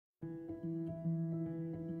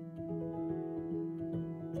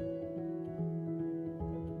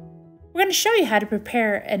We're going to show you how to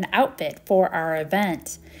prepare an outfit for our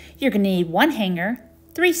event. You're going to need one hanger,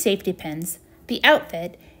 3 safety pins, the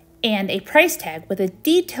outfit, and a price tag with a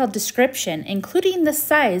detailed description including the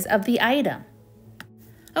size of the item.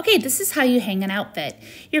 Okay, this is how you hang an outfit.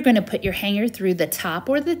 You're going to put your hanger through the top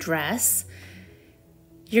or the dress.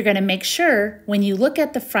 You're going to make sure when you look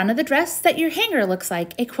at the front of the dress that your hanger looks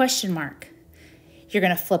like a question mark. You're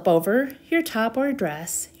going to flip over your top or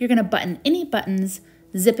dress. You're going to button any buttons,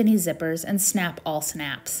 zip any zippers, and snap all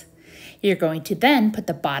snaps. You're going to then put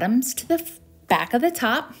the bottoms to the back of the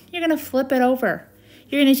top. You're going to flip it over.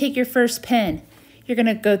 You're going to take your first pin. You're going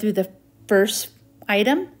to go through the first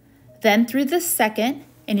item, then through the second,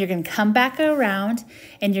 and you're going to come back around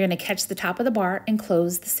and you're going to catch the top of the bar and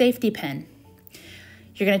close the safety pin.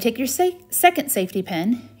 You're going to take your second safety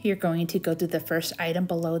pin. You're going to go through the first item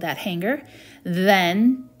below that hanger,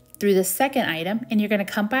 then through the second item, and you're going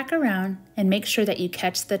to come back around and make sure that you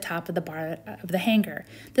catch the top of the bar of the hanger.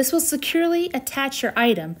 This will securely attach your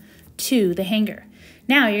item to the hanger.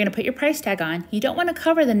 Now you're going to put your price tag on. You don't want to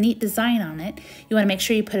cover the neat design on it. You want to make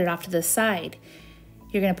sure you put it off to the side.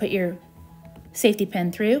 You're going to put your safety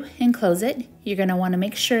pin through and close it. You're going to want to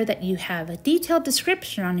make sure that you have a detailed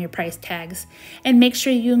description on your price tags and make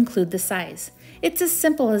sure you include the size. It's as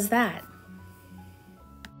simple as that.